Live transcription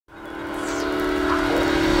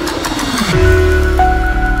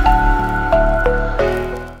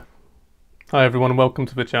Hi everyone and welcome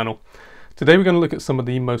to the channel. Today we're going to look at some of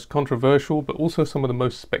the most controversial but also some of the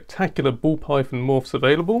most spectacular ball python morphs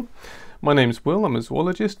available. My name is Will, I'm a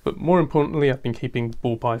zoologist, but more importantly I've been keeping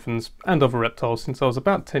ball pythons and other reptiles since I was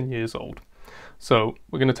about 10 years old. So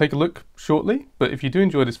we're going to take a look shortly, but if you do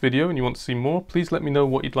enjoy this video and you want to see more, please let me know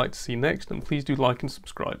what you'd like to see next and please do like and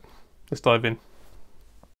subscribe. Let's dive in.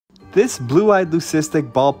 This blue-eyed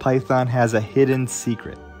leucistic ball python has a hidden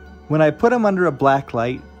secret. When I put him under a black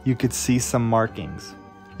light, you could see some markings.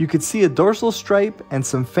 You could see a dorsal stripe and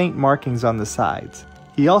some faint markings on the sides.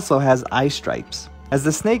 He also has eye stripes. As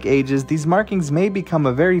the snake ages, these markings may become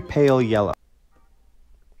a very pale yellow.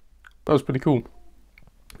 That was pretty cool.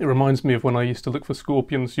 It reminds me of when I used to look for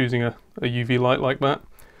scorpions using a UV light like that.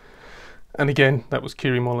 And again, that was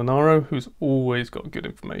Kiri Molinaro, who's always got good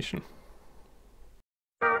information.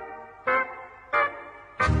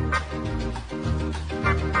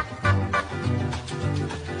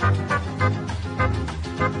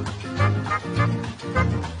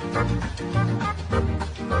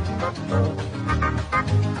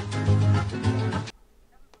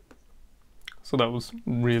 So that was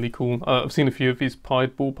really cool. I've seen a few of these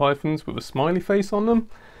pied ball pythons with a smiley face on them,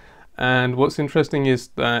 and what's interesting is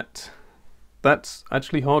that that's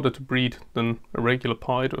actually harder to breed than a regular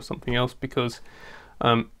pied or something else, because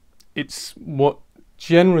it's what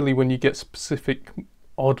generally when you get specific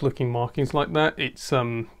odd looking markings like that,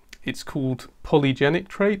 it's called polygenic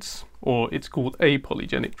traits, or it's called a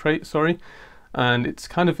polygenic trait, sorry. And it's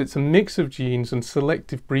a mix of genes and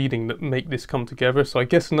selective breeding that make this come together. So I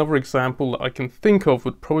guess another example that I can think of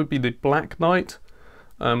would probably be the black knight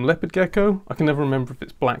leopard gecko. I can never remember if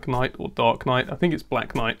it's black knight or dark knight. I think it's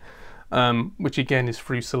black knight, which again is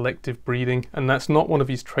through selective breeding. And that's not one of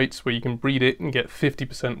these traits where you can breed it and get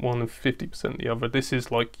 50% one and 50% the other. This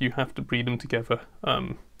is like you have to breed them together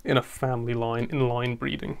in a family line, in line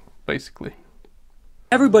breeding, basically.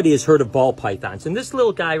 Everybody has heard of ball pythons, and this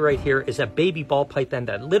little guy right here is a baby ball python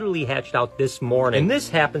that literally hatched out this morning. And this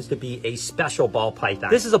happens to be a special ball python.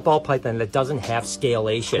 This is a ball python that doesn't have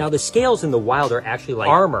scalation. Now, the scales in the wild are actually like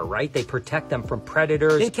armor, right? They protect them from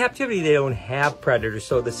predators. In captivity, they don't have predators,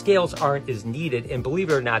 so the scales aren't as needed. And believe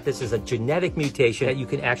it or not, this is a genetic mutation that you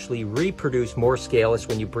can actually reproduce more scaleless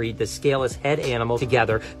when you breed the scaleless head animals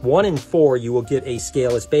together. 1 in 4, you will get a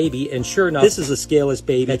scaleless baby. And sure enough, this is a scaleless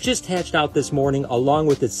baby that just hatched out this morning along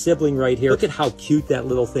with its sibling right here. Look at how cute that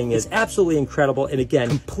little thing is. Absolutely incredible. And again,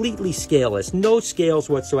 completely scaleless. No scales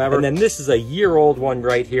whatsoever. And then this is a year-old one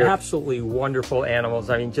right here. Absolutely wonderful animals.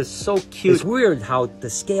 I mean, just so cute. It's weird how the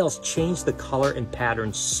scales change the color and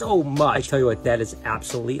pattern so much. I tell you what, that is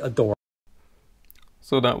absolutely adorable.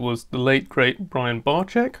 So that was the late, great Brian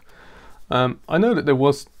Barczyk. I know that there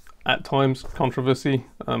was, at times, controversy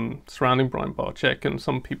surrounding Brian Barczyk, and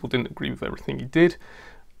some people didn't agree with everything he did.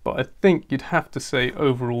 But I think you'd have to say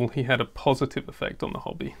overall he had a positive effect on the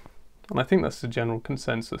hobby. And I think that's the general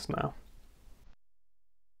consensus now.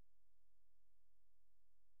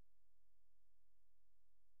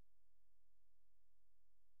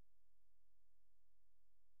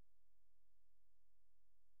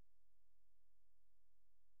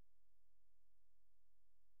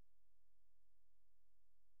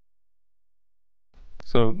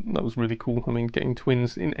 So that was really cool. I mean, getting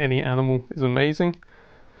twins in any animal is amazing.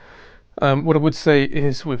 What I would say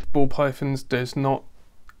is with ball pythons, there's not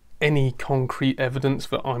any concrete evidence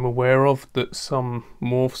that I'm aware of that some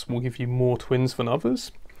morphs will give you more twins than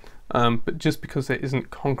others. But just because there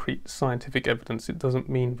isn't concrete scientific evidence, it doesn't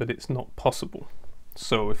mean that it's not possible.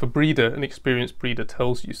 So if a breeder, an experienced breeder,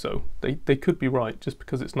 tells you so, they could be right. Just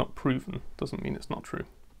because it's not proven doesn't mean it's not true.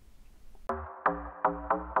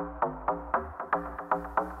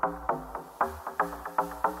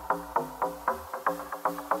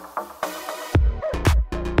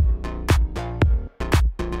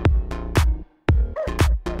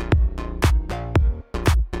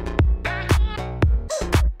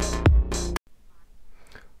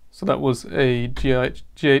 So that was a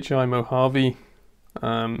GHI Mojave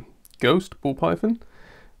ghost ball python,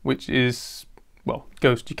 which is, well,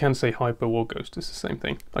 ghost, you can say hypo or ghost, it's the same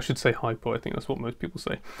thing. I should say hypo, I think that's what most people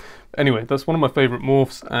say. Anyway, that's one of my favourite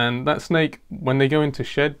morphs, and that snake, when they go into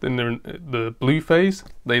shed, then they're in the blue phase,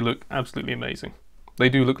 they look absolutely amazing. They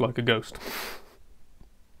do look like a ghost.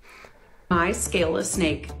 My scaleless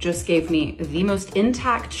snake just gave me the most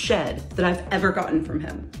intact shed that I've ever gotten from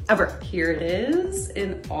him, ever. Here it is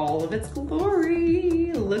in all of its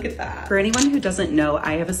glory. Look at that. For anyone who doesn't know,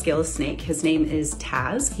 I have a scaleless snake. His name is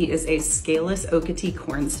Taz. He is a scaleless Okatee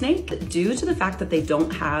corn snake. Due to the fact that they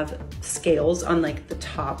don't have scales on like the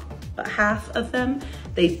top but half of them,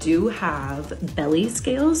 they do have belly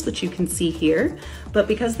scales, which you can see here. But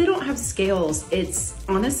because they don't have scales, it's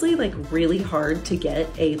honestly like really hard to get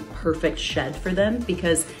a perfect shed for them,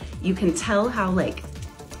 because you can tell how like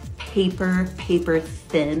paper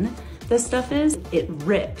thin this stuff is. It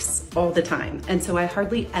rips all the time. And so I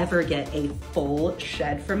hardly ever get a full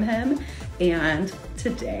shed from him. And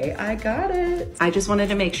today I got it. I just wanted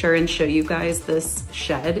to make sure and show you guys this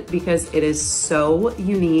shed because it is so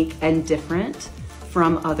unique and different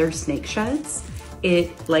from other snake sheds.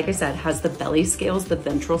 It, like I said, has the belly scales, the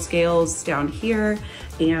ventral scales down here,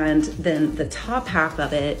 and then the top half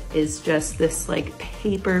of it is just this like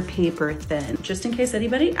paper thin. Just in case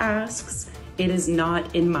anybody asks, it is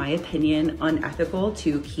not, in my opinion, unethical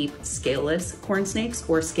to keep scaleless corn snakes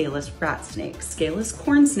or scaleless rat snakes. Scaleless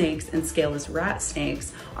corn snakes and scaleless rat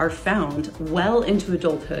snakes are found well into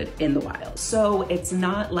adulthood in the wild. So it's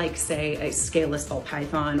not like, say, a scaleless ball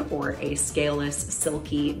python or a scaleless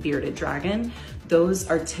silky bearded dragon. Those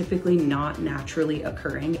are typically not naturally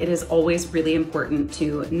occurring. It is always really important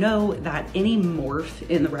to know that any morph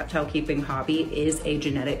in the reptile keeping hobby is a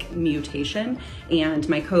genetic mutation. And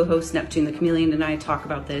my co-host Neptune the Chameleon and I talk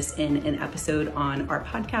about this in an episode on our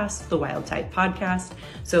podcast, the Wild Type Podcast.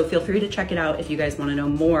 So feel free to check it out if you guys want to know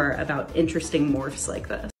more about interesting morphs like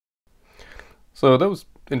this. So that was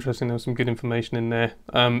interesting. There was some good information in there.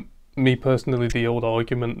 Me personally, the old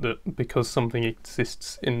argument that because something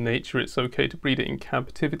exists in nature, it's okay to breed it in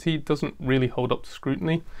captivity doesn't really hold up to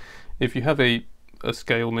scrutiny. If you have a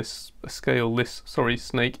scaleless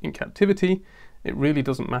snake in captivity, it really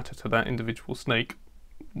doesn't matter to that individual snake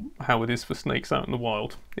how it is for snakes out in the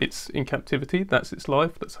wild. It's in captivity, that's its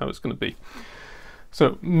life, that's how it's going to be.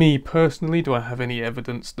 So me personally, do I have any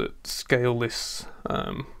evidence that scaleless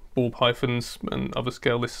ball pythons and other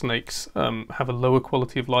scaleless snakes have a lower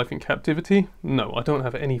quality of life in captivity? No, I don't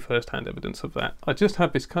have any first-hand evidence of that. I just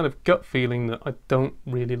have this kind of gut feeling that I don't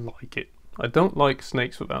really like it. I don't like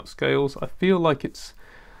snakes without scales. I feel like it's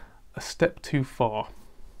a step too far.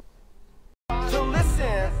 So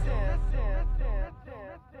listen.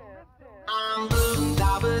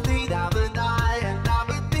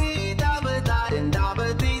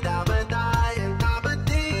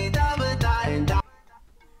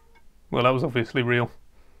 Well, that was obviously real.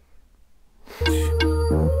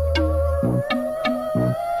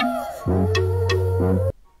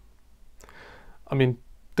 I mean,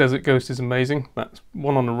 Desert Ghost is amazing. That's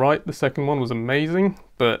one on the right. The second one was amazing,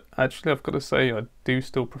 but actually I've got to say I do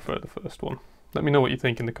still prefer the first one. Let me know what you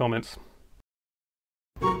think in the comments.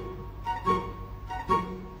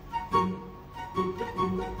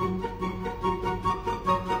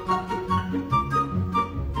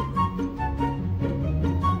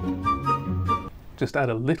 Just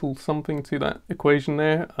add a little something to that equation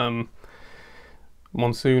there.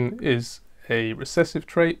 Monsoon is a recessive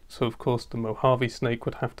trait, so of course the Mojave snake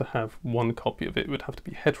would have to have one copy of it. It would have to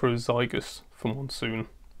be heterozygous for Monsoon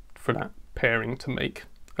for that pairing to make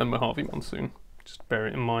a Mojave Monsoon. Just bear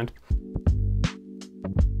it in mind.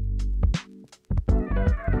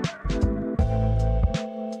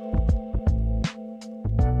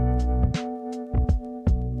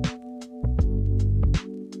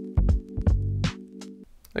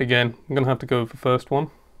 Again, I'm going to have to go with the first one.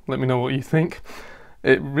 Let me know what you think.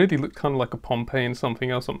 It really looked kind of like a Pompeii and something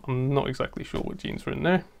else. I'm not exactly sure what genes are in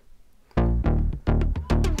there.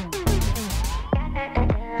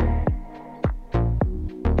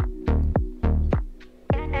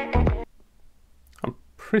 I'm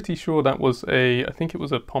pretty sure that was I think it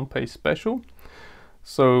was a Pompeii special.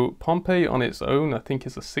 So Pompeii on its own, I think,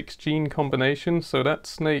 is a 6-gene combination. So that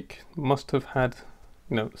snake must have had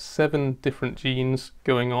 7 different genes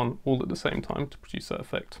going on all at the same time to produce that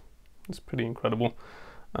effect. It's pretty incredible.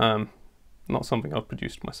 Not something I've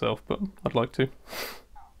produced myself, but I'd like to.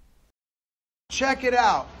 Check it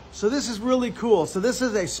out. So this is really cool. So this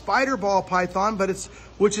is a spider ball python,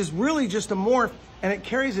 which is really just a morph, and it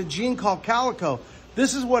carries a gene called calico.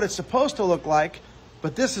 This is what it's supposed to look like,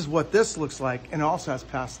 but this is what this looks like, and it also has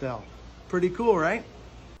pastel. Pretty cool, right?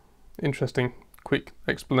 Interesting. Quick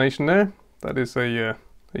explanation there. That is a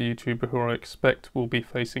YouTuber who I expect will be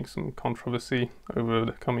facing some controversy over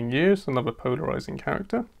the coming years, another polarizing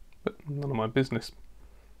character, but none of my business.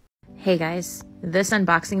 Hey guys, this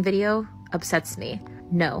unboxing video upsets me.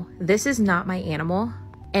 No, this is not my animal.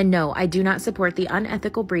 And no, I do not support the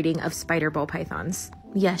unethical breeding of spider ball pythons.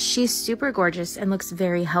 Yes, she's super gorgeous and looks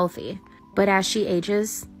very healthy, but as she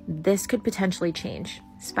ages, this could potentially change.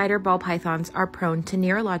 Spider ball pythons are prone to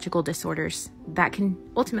neurological disorders that can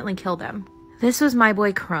ultimately kill them. This was my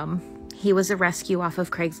boy Crumb. He was a rescue off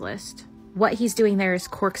of Craigslist. what he's doing there is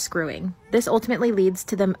corkscrewing. This ultimately leads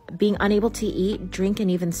to them being unable to eat, drink, and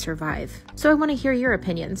even survive. So I want to hear your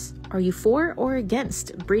opinions. Are you for or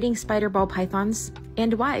against breeding spider ball pythons,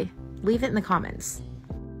 and why? Leave it in the comments.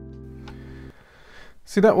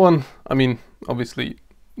 See, that one, I mean, obviously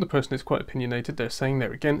the person is quite opinionated, they're saying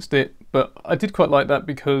they're against it, but I did quite like that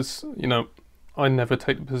because, you know, I never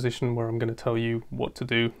take the position where I'm going to tell you what to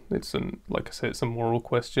do. It's like I said, it's a moral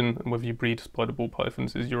question, and whether you breed spider ball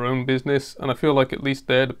pythons is your own business. And I feel like at least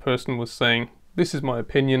there the person was saying, this is my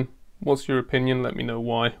opinion, what's your opinion, let me know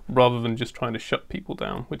why, rather than just trying to shut people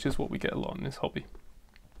down, which is what we get a lot in this hobby.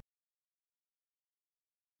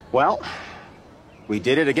 Well, we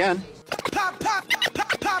did it again.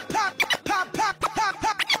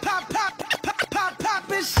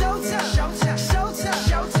 It's showtime, showtime, showtime,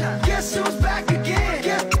 showtime. Guess who's back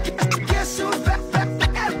again? Guess who's back?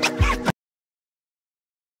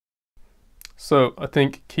 So I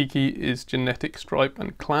think Kiki is genetic stripe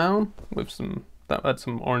and clown with some, that had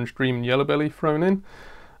some orange dream and yellow belly thrown in.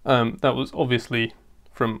 That was obviously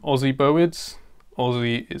from Aussie Bowids.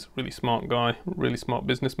 Aussie is a really smart guy, really smart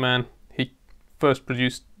businessman. He first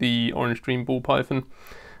produced the orange dream ball python,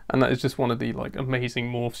 and that is just one of the like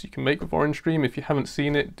amazing morphs you can make with orange dream. If you haven't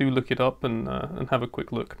seen it, do look it up and have a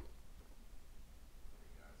quick look.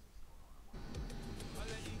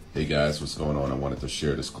 Hey guys, what's going on? I wanted to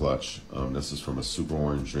share this clutch. This is from a super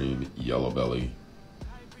orange dream, yellow belly,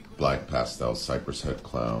 black pastel cypress head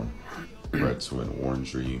clown, red twin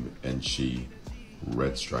orange dream, and she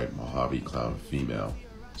red stripe Mojave clown female.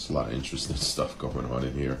 There's a lot of interesting stuff going on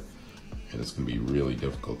in here, and it's going to be really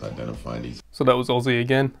difficult identifying these. So that was Aussie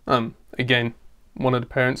again. Again, one of the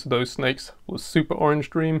parents of those snakes was super orange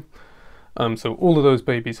dream. So all of those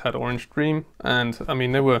babies had orange dream, and I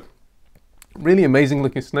mean, they were really amazing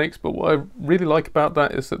looking snakes, but what I really like about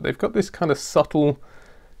that is that they've got this kind of subtle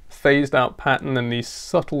phased out pattern and these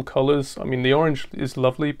subtle colors. I mean, the orange is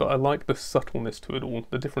lovely, but I like the subtleness to it all,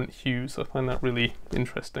 the different hues. I find that really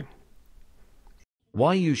interesting.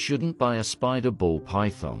 Why you shouldn't buy a spider ball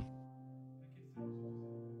python.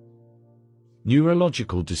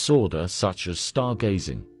 Neurological disorder such as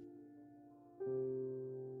stargazing.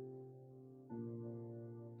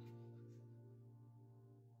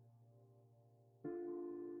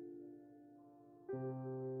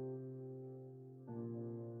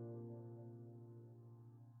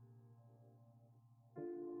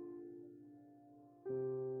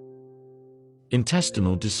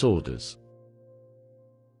 Intestinal disorders.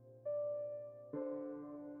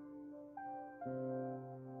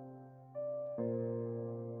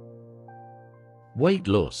 Weight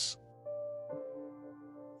loss.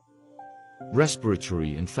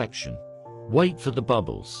 Respiratory infection. Wait for the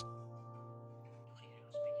bubbles.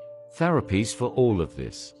 Therapies for all of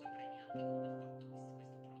this.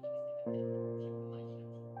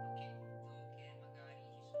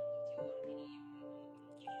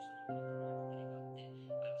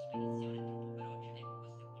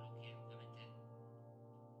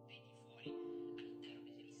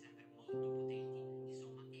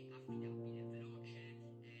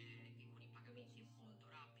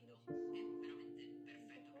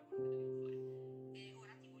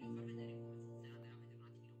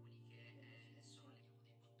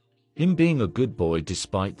 Him being a good boy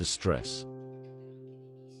despite the stress.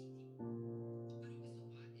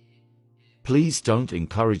 Please don't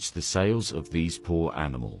encourage the sales of these poor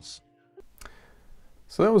animals.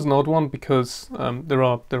 So that was an odd one because there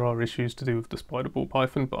are issues to do with the spider ball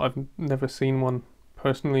python, but I've never seen one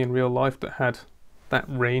personally in real life that had that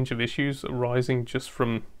range of issues arising just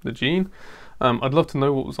from the gene. I'd love to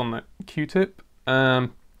know what was on that Q-tip.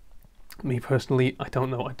 Me personally, I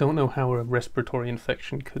don't know. I don't know how a respiratory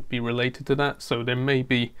infection could be related to that. So there may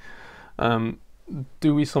be,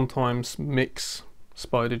 do we sometimes mix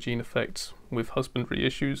spider gene effects with husbandry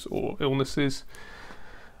issues or illnesses?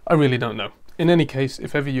 I really don't know. In any case,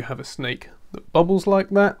 if ever you have a snake that bubbles like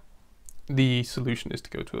that, the solution is to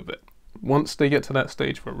go to a vet. Once they get to that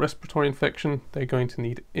stage for a respiratory infection, they're going to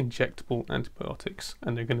need injectable antibiotics,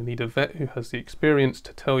 and they're going to need a vet who has the experience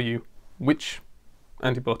to tell you which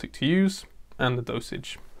antibiotic to use and the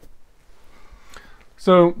dosage.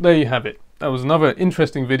 So there you have it. That was another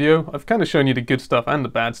interesting video. I've kind of shown you the good stuff and the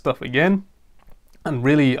bad stuff again, and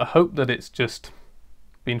really I hope that it's just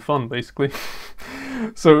been fun basically.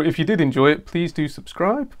 So if you did enjoy it, please do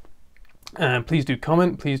subscribe and please do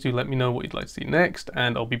comment. Please do let me know what you'd like to see next,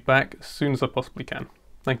 and I'll be back as soon as I possibly can.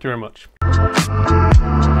 Thank you very much.